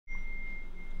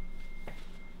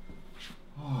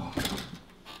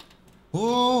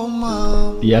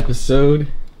The episode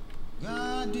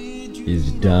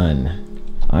is done.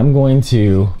 I'm going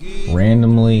to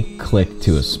randomly click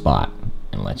to a spot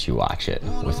and let you watch it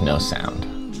with no sound.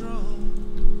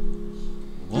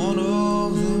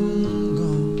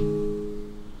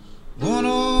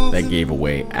 That gave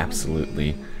away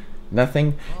absolutely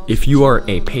nothing. If you are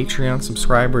a Patreon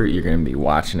subscriber, you're going to be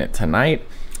watching it tonight.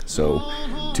 So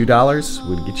 $2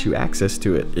 would get you access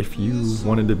to it if you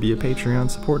wanted to be a Patreon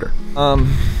supporter.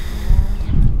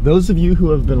 Those of you who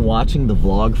have been watching the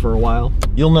vlog for a while,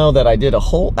 you'll know that I did a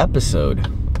whole episode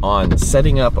on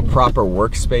setting up a proper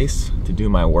workspace to do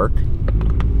my work,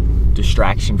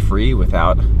 distraction free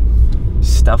without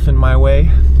stuff in my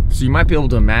way. So you might be able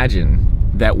to imagine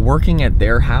that working at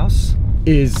their house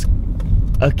is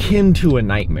akin to a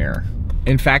nightmare.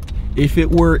 In fact, if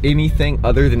it were anything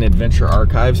other than Adventure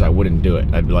Archives, I wouldn't do it.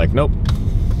 I'd be like, nope,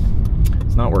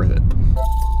 it's not worth it.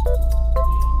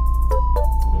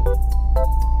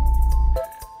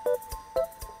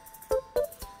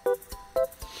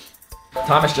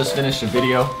 Thomas just finished a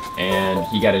video and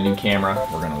he got a new camera.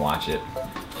 We're gonna watch it.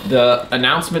 The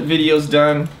announcement video's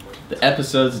done, the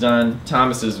episode's done,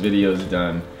 Thomas's video's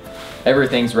done.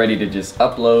 Everything's ready to just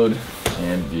upload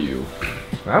and view.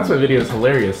 The announcement video is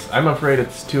hilarious. I'm afraid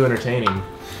it's too entertaining.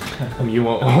 You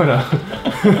won't wanna.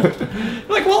 You're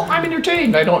like, well, I'm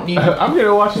entertained. I don't need it. I'm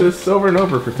gonna watch this over and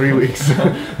over for 3 weeks.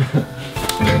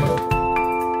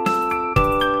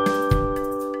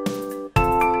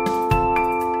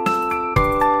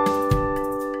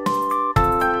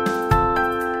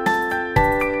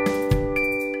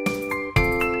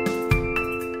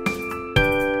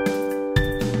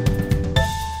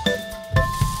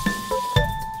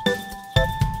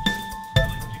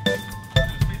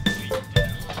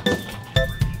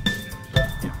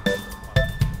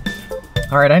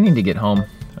 All right, I need to get home.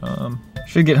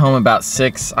 Should get home about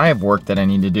 6. I have work that I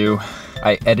need to do.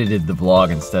 I edited the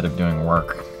vlog instead of doing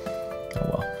work. Oh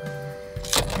well.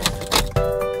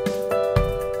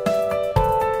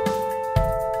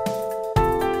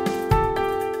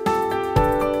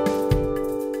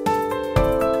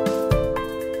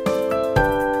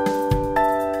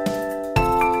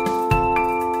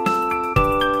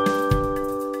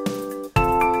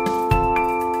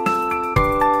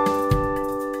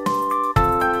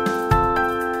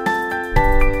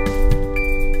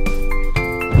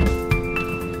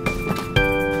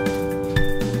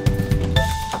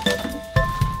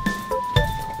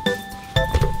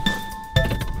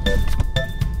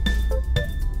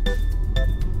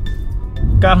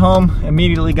 Got home,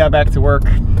 immediately got back to work,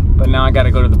 but now I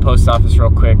gotta go to the post office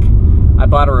real quick. I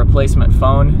bought a replacement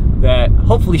phone that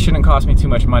hopefully shouldn't cost me too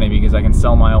much money because I can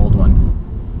sell my old one.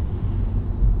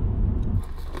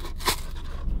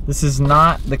 This is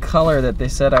not the color that they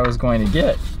said I was going to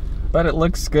get, but it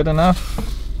looks good enough.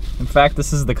 In fact,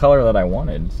 this is the color that I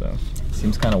wanted, so it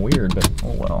seems kind of weird, but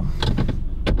oh well.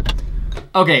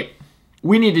 Okay,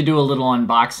 we need to do a little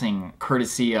unboxing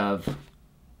courtesy of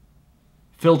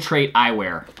Filtrate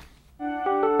Eyewear.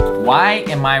 Why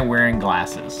am I wearing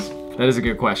glasses? That is a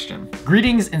good question.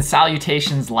 Greetings and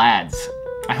salutations, lads.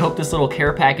 I hope this little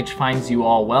care package finds you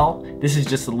all well. This is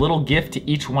just a little gift to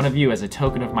each one of you as a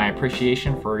token of my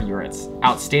appreciation for your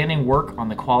outstanding work on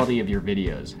the quality of your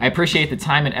videos. I appreciate the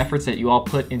time and efforts that you all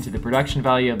put into the production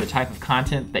value of the type of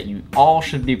content that you all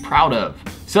should be proud of.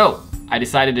 So, I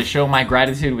decided to show my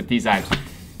gratitude with these items.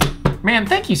 Man,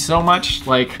 thank you so much.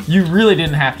 Like, you really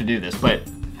didn't have to do this, but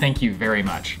thank you very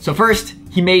much. So first,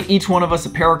 he made each one of us a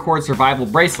paracord survival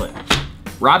bracelet.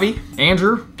 Robby,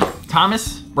 Andrew,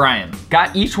 Thomas, Brian.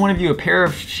 Got each one of you a pair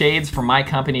of shades from my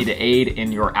company to aid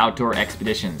in your outdoor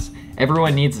expeditions.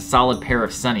 Everyone needs a solid pair of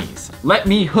sunnies. Let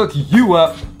me hook you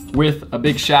up with a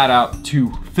big shout out to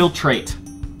Filtrate.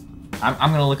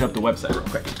 I'm gonna look up the website real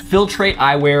quick.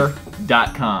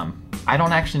 FiltrateEyewear.com. I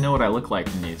don't actually know what I look like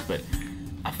in these, but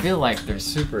I feel like they're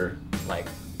super, like,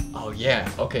 oh yeah,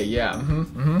 okay, yeah,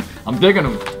 I'm digging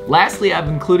them. Lastly, I've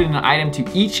included an item to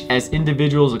each as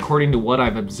individuals according to what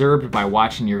I've observed by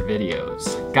watching your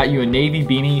videos. Got you a navy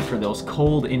beanie for those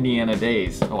cold Indiana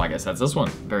days. Oh, I guess that's this one.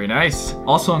 Very nice.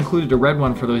 Also included a red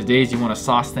one for those days you want to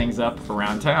sauce things up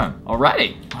around town.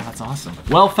 Alrighty. Oh, that's awesome.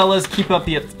 Well, fellas, keep up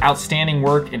the outstanding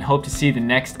work and hope to see the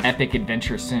next epic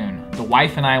adventure soon. The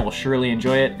wife and I will surely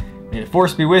enjoy it. May the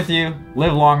force be with you.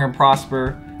 Live long and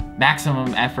prosper.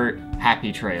 Maximum effort.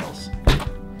 Happy trails.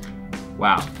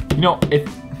 Wow. You know,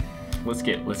 let's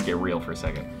get real for a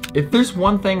second. If there's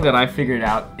one thing that I figured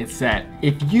out, it's that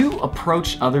if you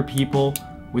approach other people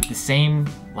with the same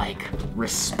like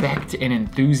respect and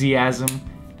enthusiasm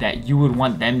that you would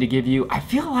want them to give you, I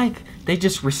feel like they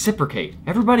just reciprocate.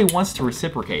 Everybody wants to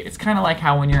reciprocate. It's kind of like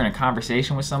how when you're in a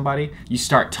conversation with somebody, you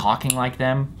start talking like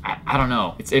them. I don't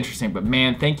know, it's interesting, but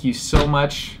man, thank you so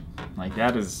much. Like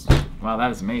that is, wow,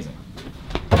 that is amazing.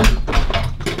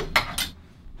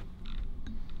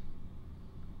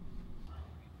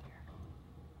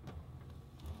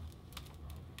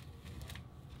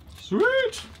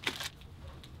 Sweet!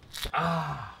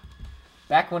 Ah,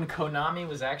 back when Konami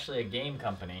was actually a game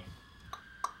company.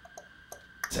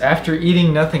 So after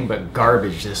eating nothing but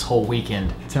garbage this whole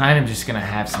weekend, tonight I'm just gonna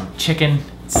have some chicken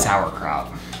and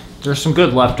sauerkraut. There's some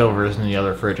good leftovers in the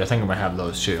other fridge. I think I'm gonna have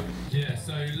those too. Yeah,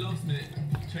 so last minute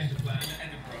change of plan at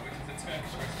Edinburgh, which is a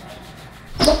Turkish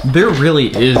restaurant. There really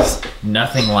is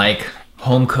nothing like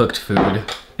home-cooked food.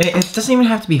 It doesn't even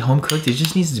have to be home-cooked, it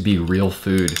just needs to be real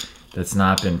food that's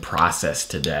not been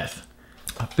processed to death.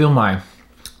 I feel my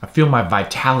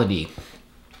vitality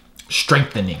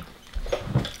strengthening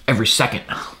every second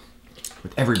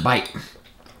with every bite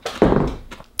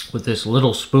with this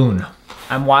little spoon.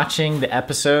 I'm watching the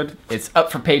episode. It's up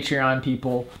for Patreon,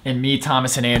 people, and me,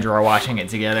 Thomas, and Andrew are watching it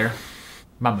together.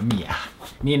 Mamma mia.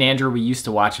 Me and Andrew, we used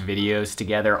to watch videos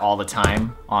together all the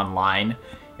time online,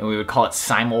 and we would call it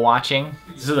simul-watching.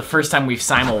 This is the first time we've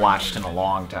simul-watched in a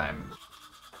long time.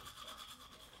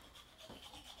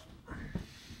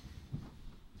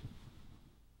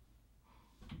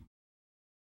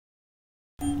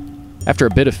 After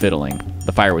a bit of fiddling,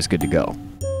 the fire was good to go.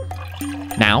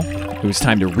 Now, it was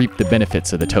time to reap the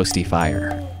benefits of the toasty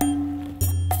fire.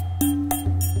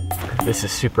 This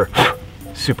is super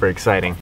exciting.